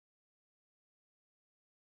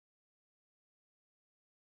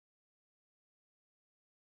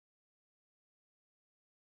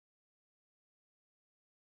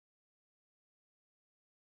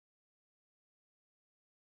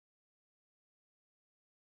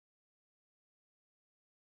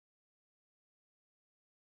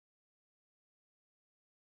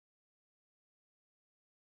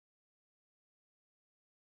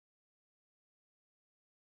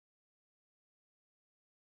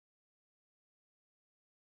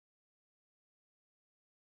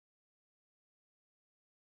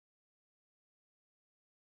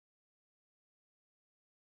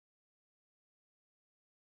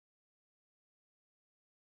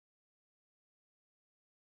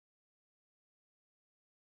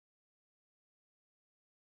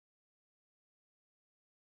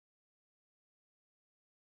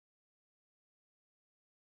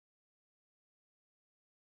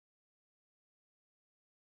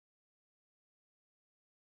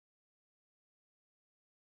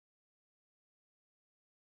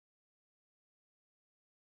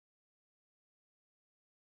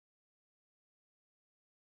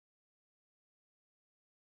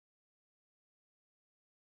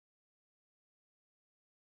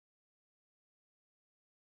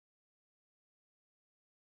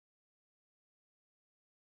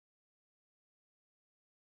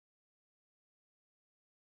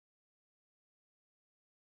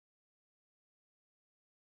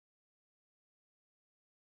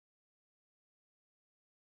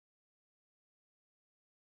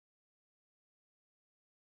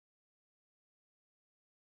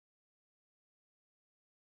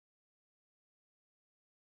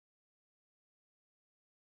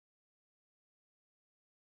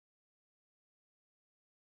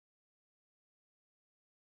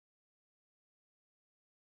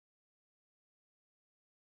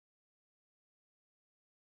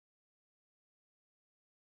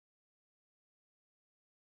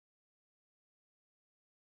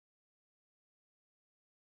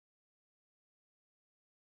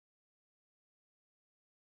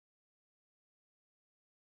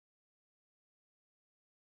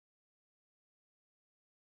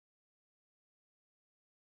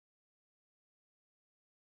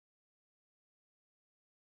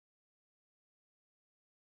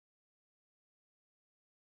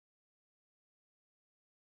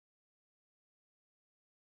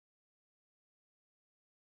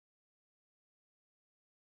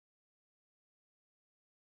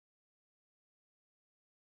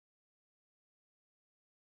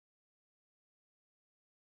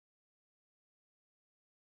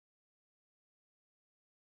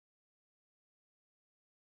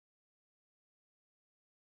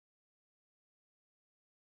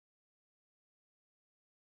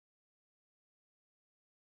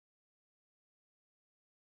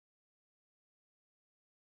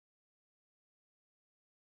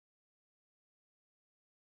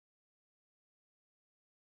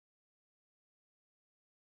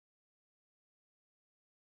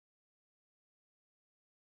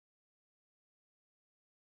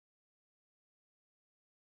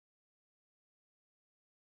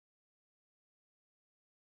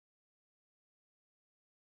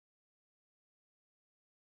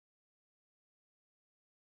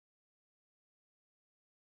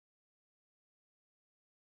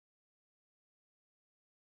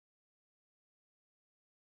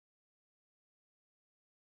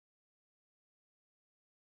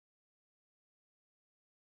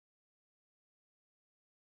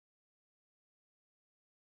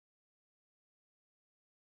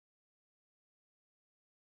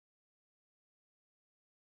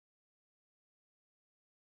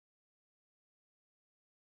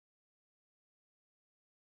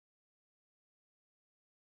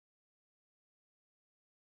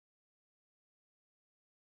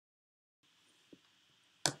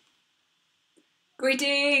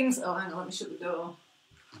Greetings! Oh, hang on, let me shut the door.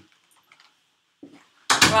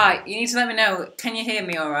 Right, you need to let me know, can you hear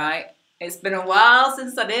me alright? It's been a while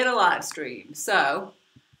since I did a live stream, so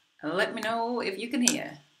let me know if you can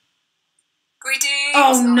hear. Greetings!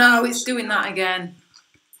 Oh no, it's doing that again.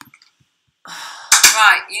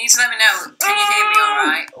 Right, you need to let me know, can you hear me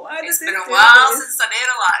alright? It's been a while since I did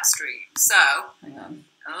a live stream, so hang on.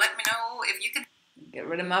 Let me know if you can get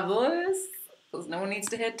rid of my voice, because no one needs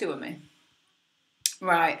to hear two of me.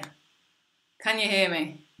 Right, can you hear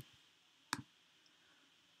me?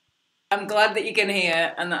 I'm glad that you can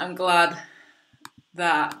hear, and I'm glad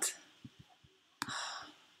that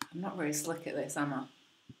I'm not very slick at this, am I?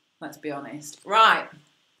 Let's be honest. Right,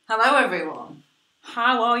 hello everyone.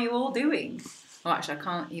 How are you all doing? Oh, actually, I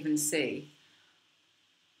can't even see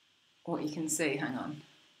what you can see. Hang on.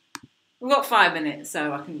 We've got 5 minutes,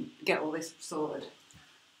 so I can get all this sorted.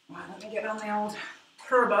 Right, let me get on the old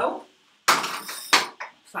turbo.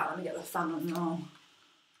 In fact, let me get the fan on now.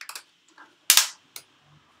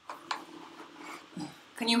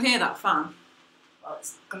 Can you hear that fan? Well,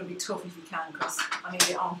 it's going to be tough if you can, because I need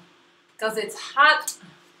it on. Because it's hot.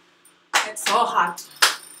 It's so hot.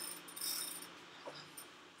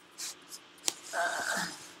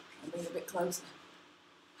 I'll bring it a bit closer.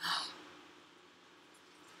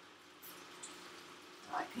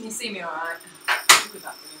 Right, can you see me alright? With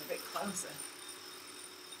that bringing a bit closer.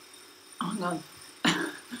 Oh, hang on.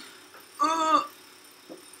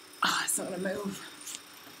 Oh, it's not going to move.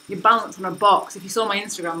 You balance on a box. If you saw my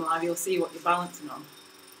Instagram live, you'll see what you're balancing on.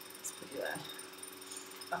 Let's put you there.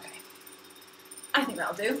 Okay. I think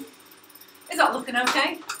that'll do. Is that looking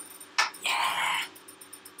okay? Yeah.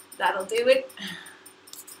 That'll do it.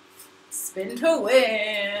 Spin to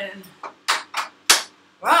win.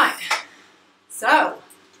 Right. So.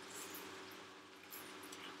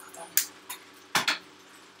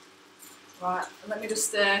 Right. Let me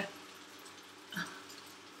just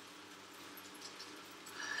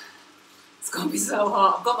it's going to be so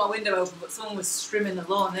hot. I've got my window open, but someone was trimming the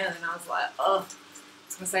lawn there, and I was like, oh, I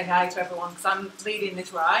was going to say hi to everyone because I'm leading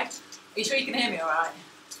this ride. Are you sure you can hear me alright?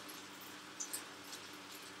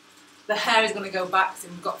 The hair is going to go back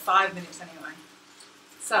soon. We've got 5 minutes anyway.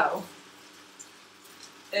 So,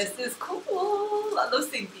 this is cool. I love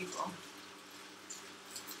seeing people.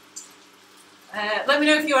 Let me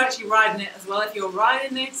know if you're actually riding it as well. If you're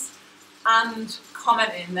riding this and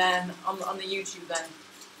commenting then on the YouTube, then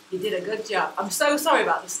you did a good job. I'm so sorry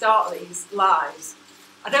about the start of these lives.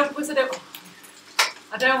 I don't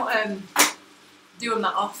do them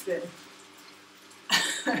that often.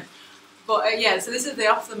 But yeah, so this is the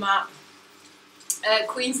off the map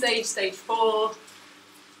Queen stage, stage 4.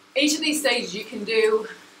 Each of these stages you can do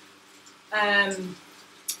a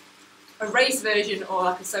race version or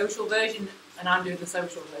like a social version, and I'm doing the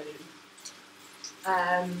social version.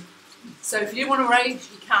 So if you want to race,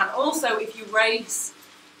 you can. Also, if you race,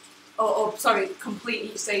 or sorry, complete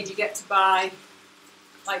each stage, you get to buy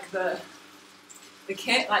like the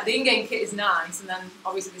kit. Like the in-game kit is nice, and then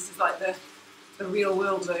obviously this is like the real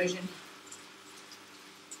world version.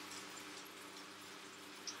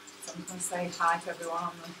 So I'm going to say hi to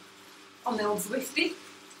everyone on the old ZWIFT.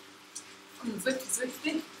 On the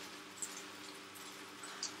ZWIFT.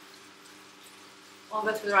 I'll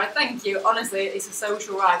go through the ride. Thank you. Honestly, it's a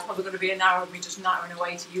social ride. It's probably going to be an hour of me just nattering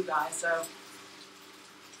away to you guys. So,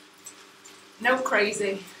 no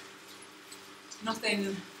crazy.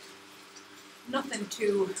 Nothing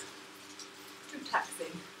too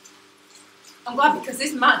taxing. I'm glad because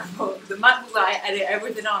this MacBook, the MacBook that I edit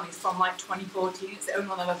everything on is from like 2014. It's the only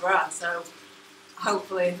one I've ever had. So,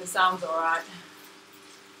 hopefully the sound's alright.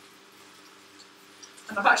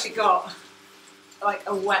 And I've actually got like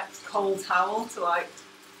a wet cold towel to like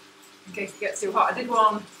in case it gets too hot.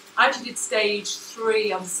 I actually did stage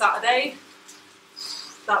 3 on Saturday.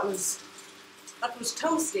 That was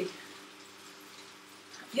toasty.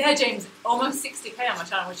 Yeah, James, almost 60k on my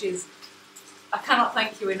channel, which is, I cannot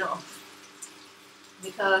thank you enough,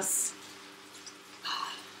 because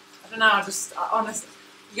I don't know, honestly,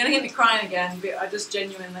 you're gonna get me crying again, but I just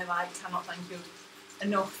genuinely like cannot thank you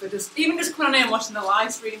enough for even just coming on here and watching the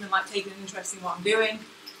live stream and like taking an interest in what I'm doing.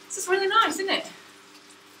 It's just really nice, isn't it?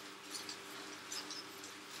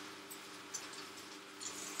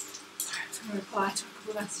 Sorry, I'm just going to reply to a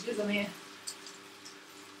couple of messages on here.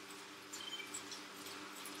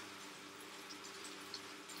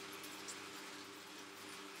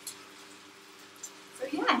 So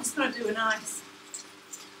yeah, I'm just going to do a nice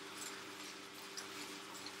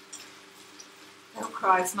don't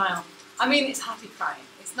cry, smile. I mean, it's happy crying.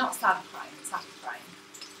 It's not sad crying, it's happy crying.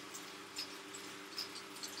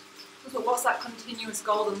 But what's that continuous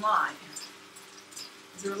golden line?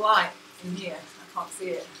 Is there a light in here? I can't see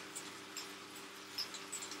it.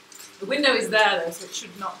 The window is there though, so it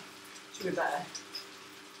should be better.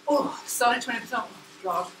 Oh, Sonic 20%. Oh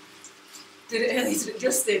god. Did it early, did it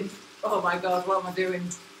just in? Oh my god, what am I doing?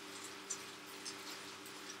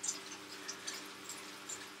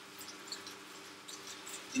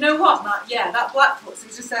 Do you know what, Matt? Yeah, that Blackpool, so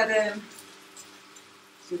we just said,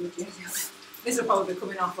 this will probably be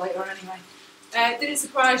coming off later on anyway. Did it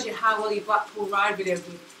surprise you how well your Blackpool ride video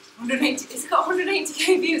did? 180, it's got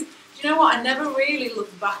 180k views. Do you know what? I never really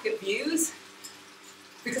look back at views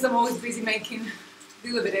because I'm always busy making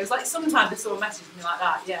the other videos. Like sometimes if someone messages me like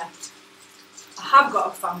that, yeah. I have got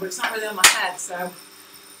a fan, but it's not really on my head, so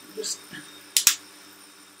just.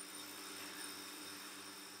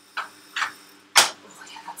 Oh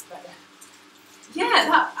yeah, that's better.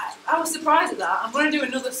 Yeah, I was surprised at that. I'm going to do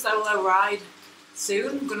another solo ride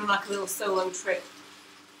soon. I'm going to do like a little solo trip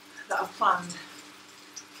that I've planned.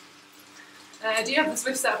 Do you have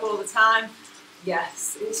the Zwift set up all the time?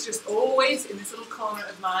 Yes, it's just always in this little corner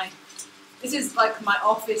of this is like my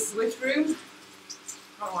office Zwift room.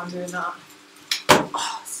 I don't know why I'm doing that.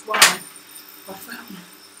 Oh, swine. My phone.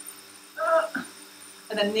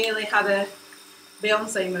 And then nearly had a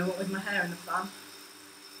Beyonce moment with my hair in the fan.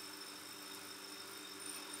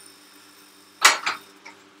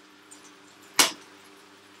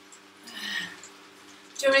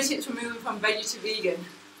 Do you have any tips for moving from veggie to vegan?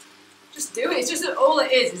 Just do it. It's just that all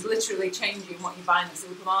it is literally changing what you buy in the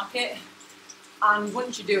supermarket. And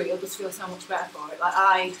once you do it, you'll just feel so much better for it. Like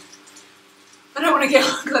I don't want to get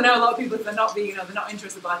on because I know a lot of people, if they're not vegan or they're not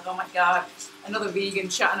interested, like, oh my god, another vegan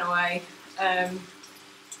chatting away.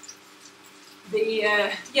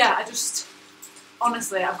 Yeah, I just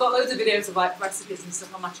honestly, I've got loads of videos of like recipes and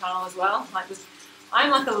stuff on my channel as well. Like,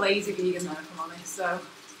 I'm like a lazy vegan though, if I'm honest. So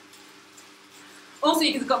also,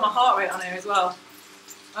 you can got my heart rate on here as well.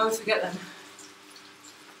 I always forget them.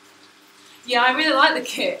 Yeah, I really like the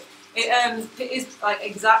kit. It is like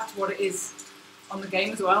exact what it is on the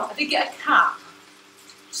game as well. I did get a cap.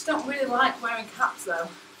 Just don't really like wearing caps though.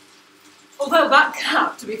 Although that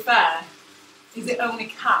cap, to be fair, is the only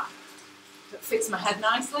cap that fits my head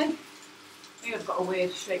nicely. Maybe I've got a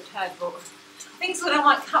weird shaped head, but I think it's because I don't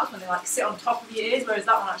like caps when they like sit on top of your ears, whereas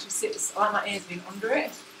that one actually sits, I like my ears being under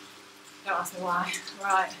it. Don't ask me why.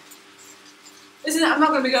 Right. I'm not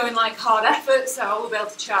going to be going like hard effort, so I will be able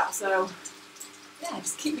to chat, so yeah,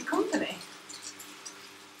 just keep me company.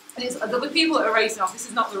 And there'll be people that are racing off. This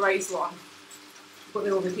is not the race one, but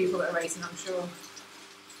there will be people that are racing, I'm sure.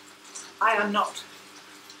 I am not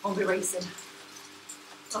on the racing.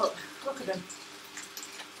 Oh, look at them.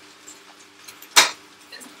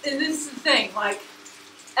 And this is the thing, like,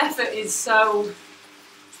 effort is so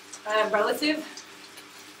relative.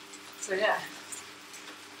 So yeah.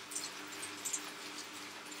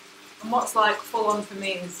 And what's like full on for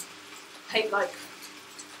me is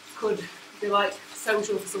could be like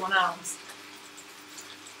social for someone else.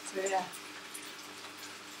 So yeah.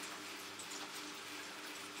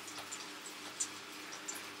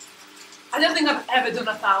 I don't think I've ever done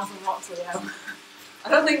 1,000 watts, Leo.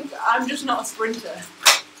 I'm just not a sprinter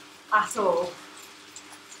at all.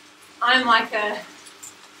 I'm like an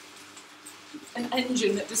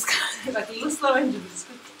engine that just kind of, like a little slow engine that just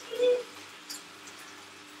goes.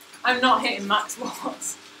 I'm not hitting max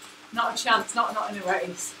watts. Not a chance, not in a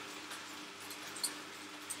race.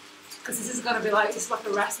 Because this is going to be like, it's like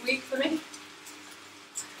a rest week for me.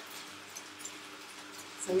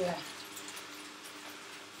 So yeah.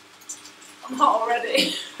 I'm hot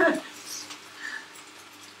already.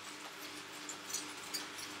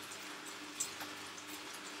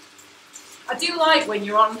 I do like when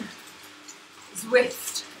you're on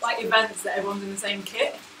ZWIFT, like events that everyone's in the same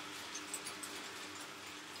kit.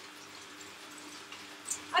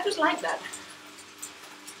 I just like that.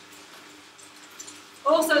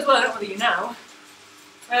 Also as well, I don't know whether you know,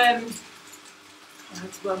 I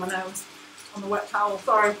have to blow my nose on the wet towel,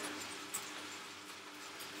 sorry.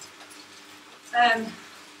 I can't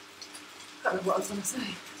remember what I was going to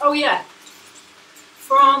say. Oh yeah,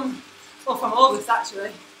 from August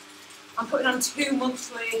actually, I'm putting on 2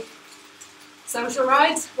 monthly social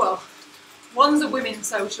rides. Well, one's a women's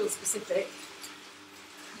social specific,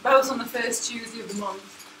 both on the first Tuesday of the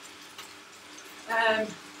month. And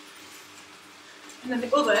then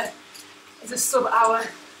the other is a sub-hour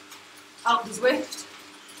out the ZWIFT.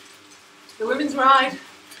 The women's ride,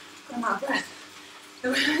 I'm out of breath.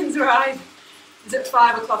 The women's ride is at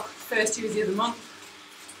 5 o'clock, first Tuesday of the month.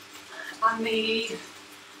 And the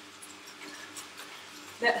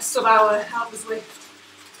sub-hour out the ZWIFT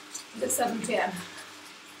is at 7 PM.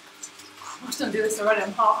 I just don't do this already,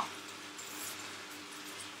 I'm hot.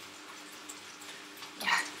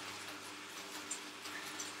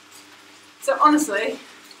 honestly,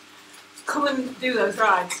 come and do those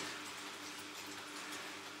rides.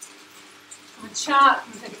 Come and chat,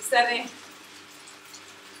 come and take it steady.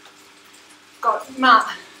 God, Matt,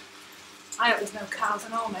 I hope there's no cows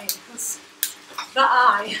and all, mate, because that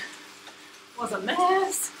eye was a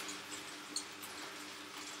mess.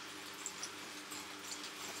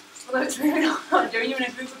 Although it's really hard doing you in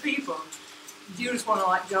a group of people, you do just want to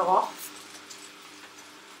like go off.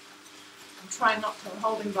 I'm trying not to, I'm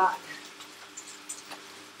holding back.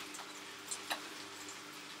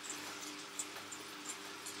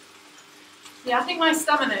 Yeah, I think my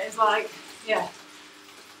stamina is like, yeah,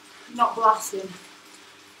 not blasting.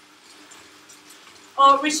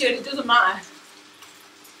 Oh, Richard, it doesn't matter.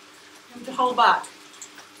 You have to hold back.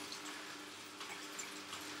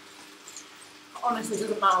 Honestly, it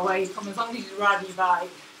doesn't matter where you come, as long as you're riding your bike.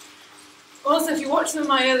 Also, if you watch some of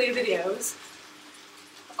my earlier videos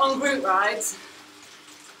on group rides,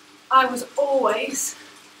 I was always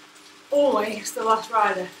the last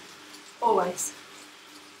rider. Always.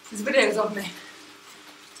 There's videos of me.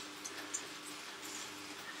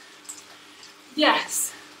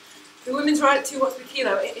 Yes, the women's ride at 2 watts per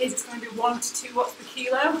kilo, it's going to be 1 to 2 watts per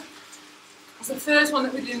kilo. It's the first one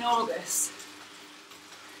that we did in August.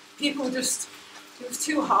 People just, it was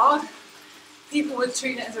too hard. People were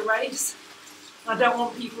treating it as a race. And I don't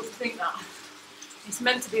want people to think that. It's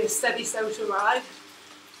meant to be a steady social ride.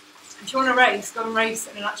 If you want to race, go and race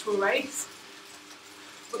in an actual race.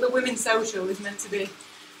 But the women's social is meant to be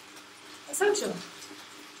a social.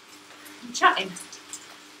 I'm chatting.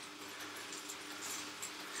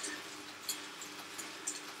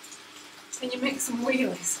 Can you make some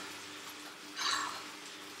wheelies?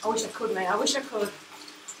 I wish I could, mate. I wish I could.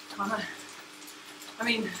 Can't I? I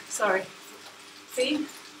mean, sorry. See?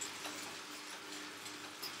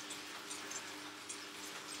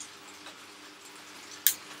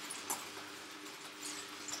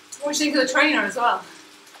 What do you think of the trainer as well?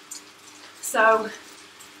 So,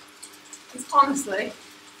 it's honestly,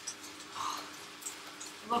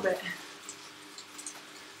 I love it.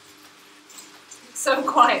 It's so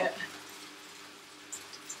quiet.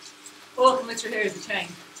 All I can literally hear is the chain.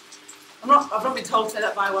 I've not been told to say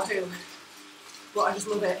that by Wahoo, but I just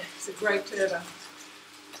love it. It's a great turbo.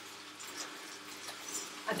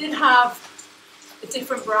 I did have a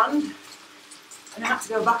different brand, and I had to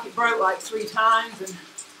go back. It broke like 3 times, and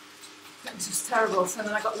it was just terrible. So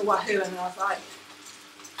then I got the Wahoo, and I was like,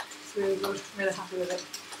 it's really good. I'm really happy with it.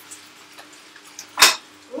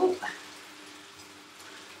 Ooh.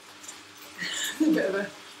 A bit of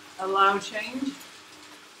a loud change.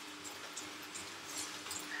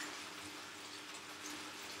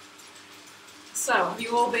 So, have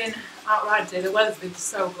you all been out riding today? The weather's been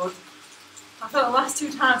so good. I felt the last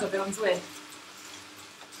 2 times I've been on ZWIFT,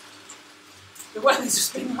 the weather's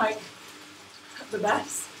just been like the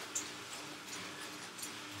best.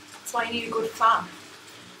 That's why you need a good fan.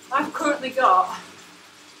 I've currently got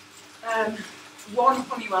 1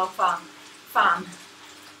 Honeywell fan,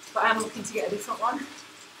 but I'm looking to get a different one.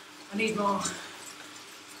 I need more.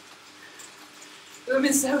 The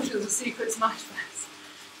women's social is a secret smash fest.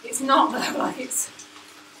 It's not though, like it's,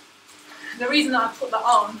 the reason that I put that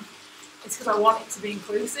on is because I want it to be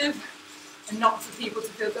inclusive and not for people to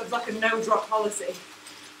feel there's like a no drop policy.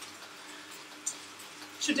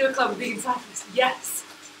 Should do a club of vegan cyclists. Yes,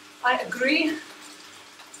 I agree.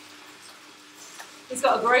 He's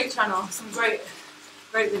got a great channel, some great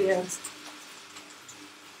videos.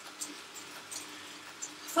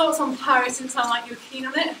 Thoughts on Paris? Didn't sound like you were keen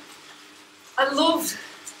on it. I loved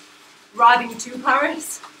riding to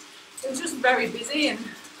Paris. It was just very busy, and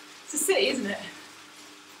it's a city, isn't it?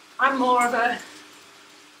 I'm more of a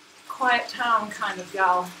quiet town kind of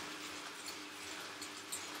gal.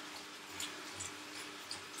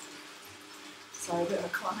 So a bit of a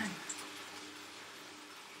climb.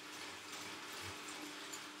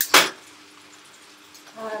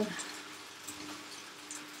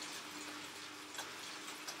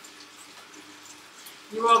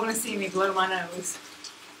 You're all going to see me blow my nose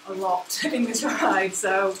a lot in this ride,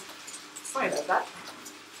 so sorry about that.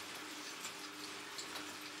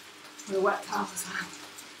 With a wet towel as well.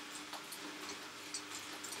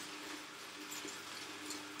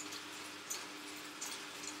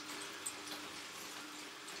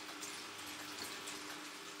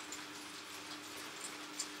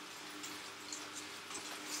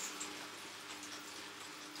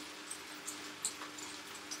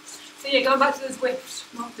 So yeah, going back to the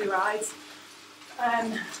ZWIFT monthly rides,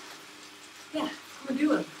 yeah, come and do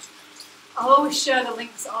them. I'll always share the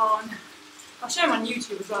links on, I'll share them on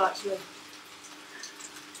YouTube as well actually,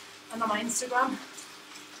 and on my Instagram.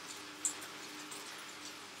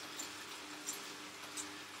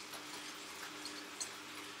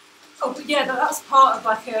 Oh, but yeah, that's part of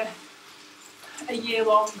like a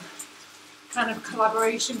year-long kind of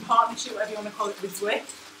collaboration, partnership, whatever you want to call it, with ZWIFT,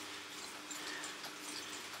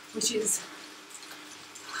 which is,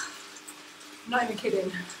 I'm not even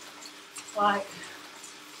kidding, like,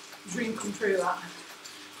 dream come true, that.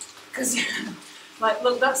 Because, like,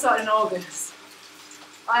 look, that started in August.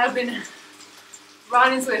 I have been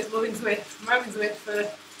riding ZWIFT, loving ZWIFT, promoting ZWIFT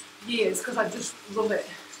for years because I just love it.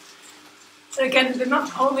 And again, they've not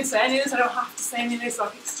told me to say any of this, I don't have to say any of this,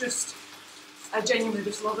 like, it's just, I genuinely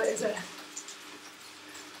just love it as a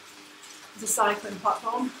cycling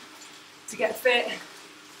platform to get fit.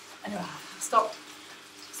 Anyway, stop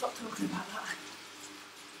talking about that.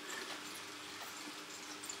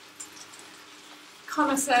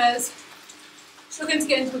 Connor says, struggling to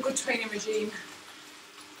get into a good training regime.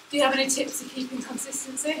 Do you have any tips to keeping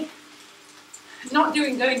consistency? Not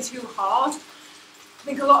going too hard. I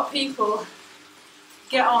think a lot of people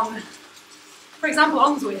get on, for example,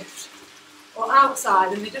 on ZWIFT or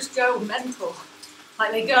outside, and they just go mental.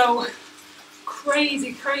 Like they go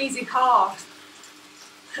crazy hard.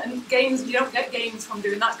 And games, you don't get gains from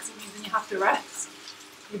doing that because it means then you have to rest.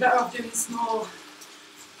 You're better off doing smaller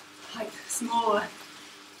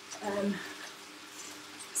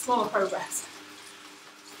progress.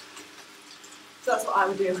 So that's what I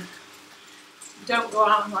would do. Don't go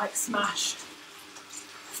out and like smash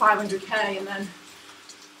 500k and then,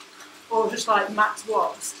 or just like max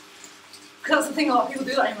watts. Because that's the thing, a lot of people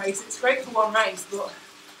do that in races. It's great for one race, but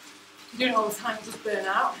doing it all the time will just burn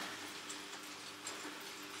out.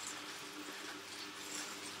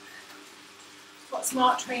 What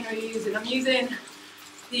smart trainer are you using? I'm using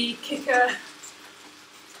the Kicker,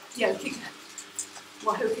 yeah, the Kicker,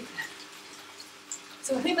 Wahoo Kicker.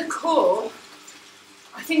 So I think the core,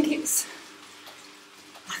 I think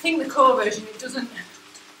the core version, it doesn't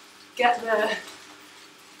get the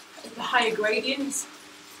higher gradients.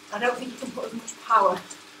 I don't think you can put as much power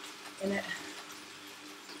in it.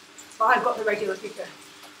 But I've got the regular Kicker.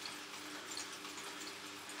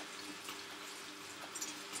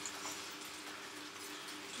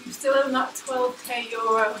 You still own that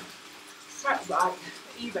 €12k fret bike,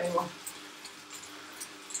 the eBay one?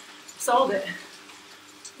 Sold it.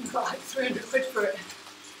 You've got like 300 quid for it.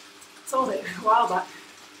 Sold it a while back.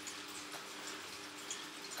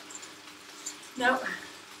 No,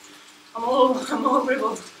 I'm all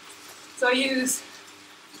ribbled. So I use,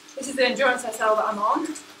 this is the Endurance SL that I'm on,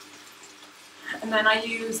 and then I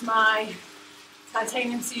use my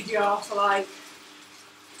titanium CGR for like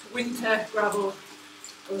winter gravel,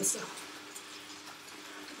 other stuff.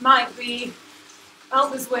 Might be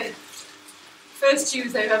out the ZWIFT, first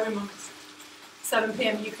Tuesday of every month, 7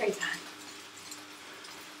 PM UK time.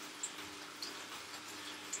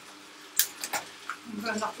 I'm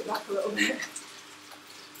going to knock it back a little bit.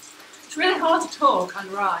 It's really hard to talk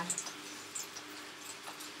and ride.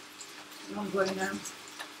 I'm going now.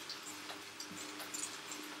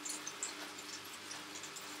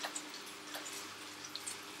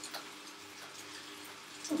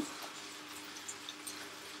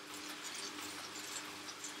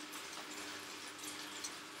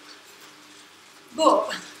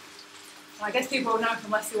 But, I guess people will know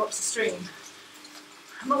unless they watch the stream.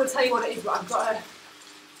 I'm not going to tell you what it is, but I've got a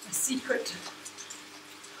secret.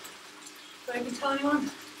 Do I even tell anyone?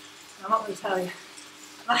 No, I'm not going to tell you.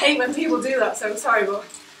 I hate when people do that, so sorry, but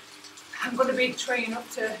I'm going to be training up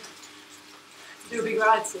to do a big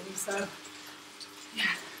ride soon, so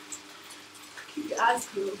yeah. Keep your eyes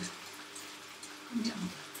peeled. Yeah.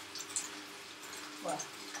 Well,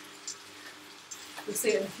 we'll see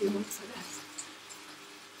it in a few months, I guess.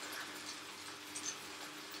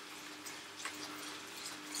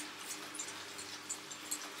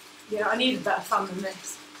 Yeah, I need a better fan than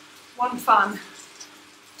this. One fan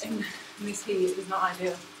in this heat is not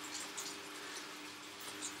ideal.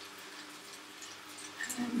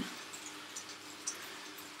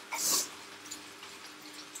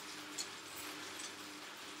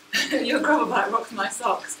 Your gravel bike rocks my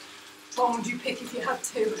socks. What one would you pick if you had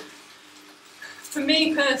to? For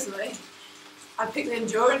me personally, I'd pick the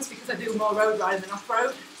Endurance because I do more road riding than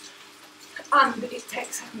off-road. And it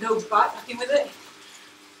takes, I can go backpacking with it.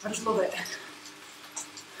 I just love it.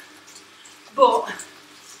 But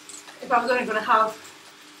if I was only going to have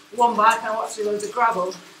one bike and I want to do loads of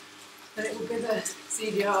gravel, then it would be the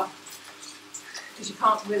CGR, because you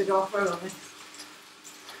can't really go off-road on this.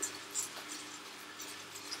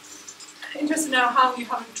 Interested to know how you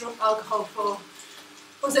haven't drunk alcohol for.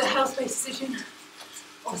 Was it a health-based decision,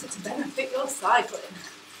 or was it to benefit your cycling?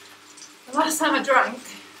 The last time I drank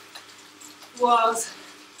was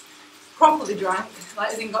properly drank,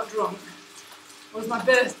 like as in got drunk, was my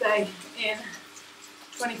birthday in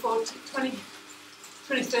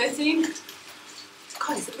 2013.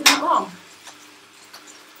 God, has it been that long?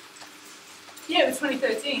 Yeah, it was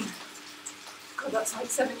 2013. God, that's like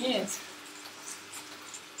 7 years.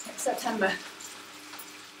 Next September.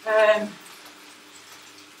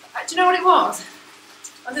 Do you know what it was?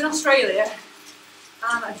 I was in Australia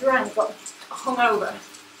and I drank, got hungover.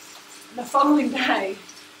 And the following day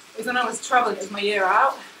is when I was travelling, it was my year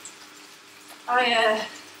out. I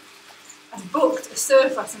booked a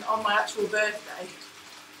surf lesson on my actual birthday.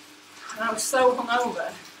 And I was so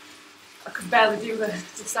hungover, I could barely do the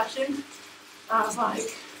session. And I was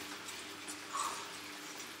like,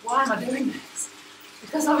 why am I doing this?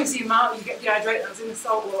 Because obviously you get dehydrated, I was in the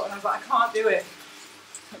salt water and I was like, I can't do it.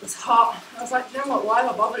 It was hot. I was like, you know what, why am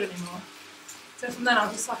I bothered anymore? So from then I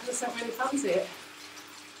was just like, I just don't really fancy it.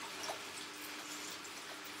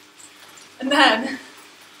 And then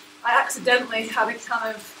I accidentally had a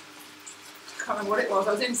kind of, I can't remember what it was,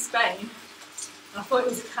 I was in Spain and I thought it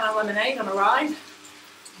was a can of lemonade on a ride.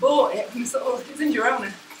 Bought it from sort of, it's in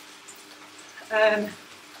Girona. Is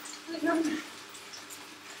it Girona?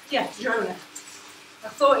 Yeah, Girona. I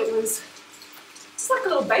thought it was just like a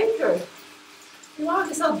little bakery. You know, I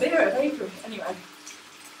could sell beer at a bakery. Anyway,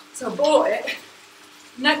 so I bought it,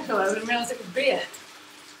 necked a load and realised it was beer.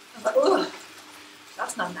 I was like, oh,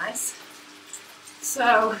 that's not nice.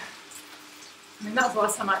 So, I mean, that was the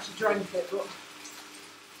last time I actually drank it, but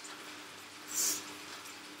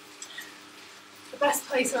the best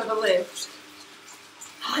place I've ever lived,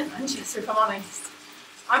 I like Manchester if I'm honest.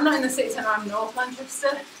 I'm not in the city centre, I'm North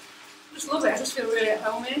Manchester. I just love it, I just feel really at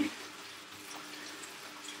home here.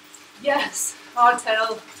 Yes,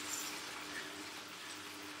 hardtail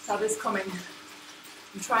Saturdays coming.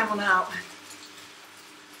 I'm trying one out.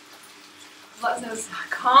 Let us know, I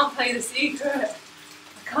can't play the secret. I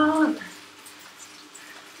can't.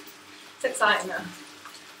 It's exciting though,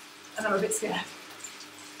 and I'm a bit scared.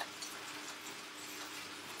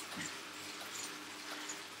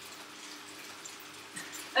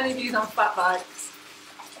 Any views on fat bikes?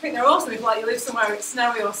 I think they're awesome if like you live somewhere it's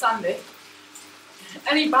snowy or sandy.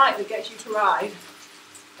 Any bike that gets you to ride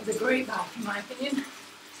is a great bike in my opinion.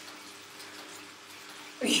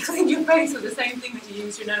 You clean your face with the same thing that you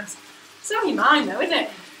use your nose. It's only mine though, isn't it?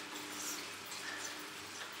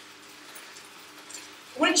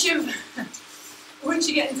 Once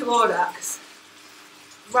you get into Audax,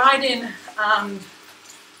 riding and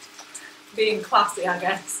being classy, I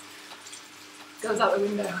guess, goes out the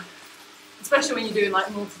window. Especially when you're doing like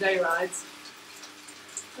multi-day rides.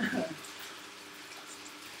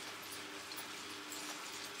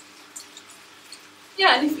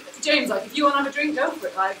 Yeah, and if, James, like, if you want to have a drink, go for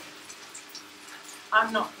it. Like,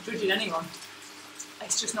 I'm not judging anyone.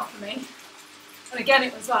 It's just not for me. And again,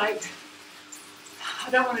 it was like, I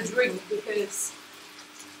don't want to drink because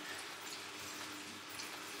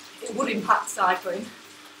it would impact cycling.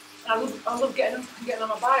 And I love getting up and getting on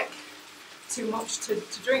my bike too much to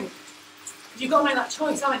drink. You've got to make that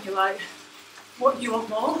choice, haven't you? Like, what do you want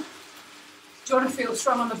more? Do you want to feel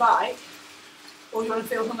strong on the bike, or do you want to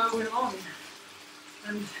feel hungover in the morning?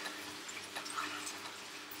 And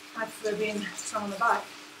I prefer being strong on the bike.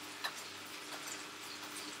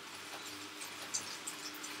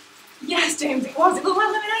 Yes, James, it was. It looked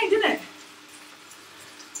like lemonade, didn't it?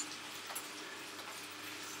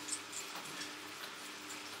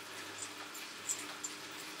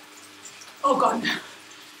 Oh God, no.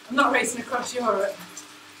 I'm not racing across Europe.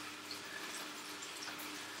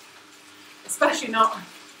 Especially not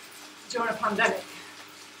during a pandemic.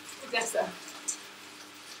 I guess so.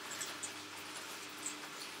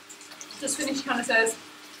 Just finished, kind of says,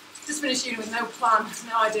 just finished uni with no plan,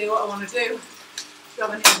 no idea what I want to do. Do you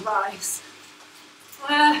have any advice?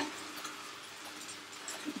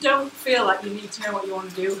 Don't feel like you need to know what you want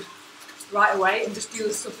to do right away and just do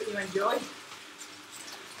the stuff that you enjoy.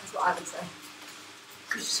 That's what I would say.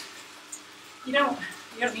 Because you don't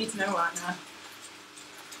need to know right now.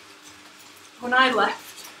 When I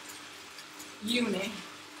left uni,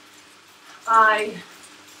 I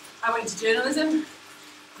went to journalism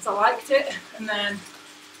because I liked it, and then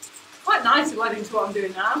quite nicely led into what I'm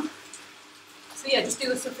doing now. So yeah, just do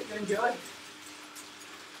the stuff that you enjoy.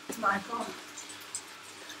 It's my call.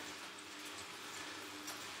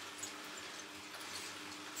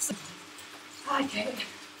 So, hi Kate.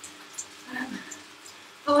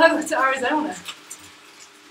 Hello to Arizona.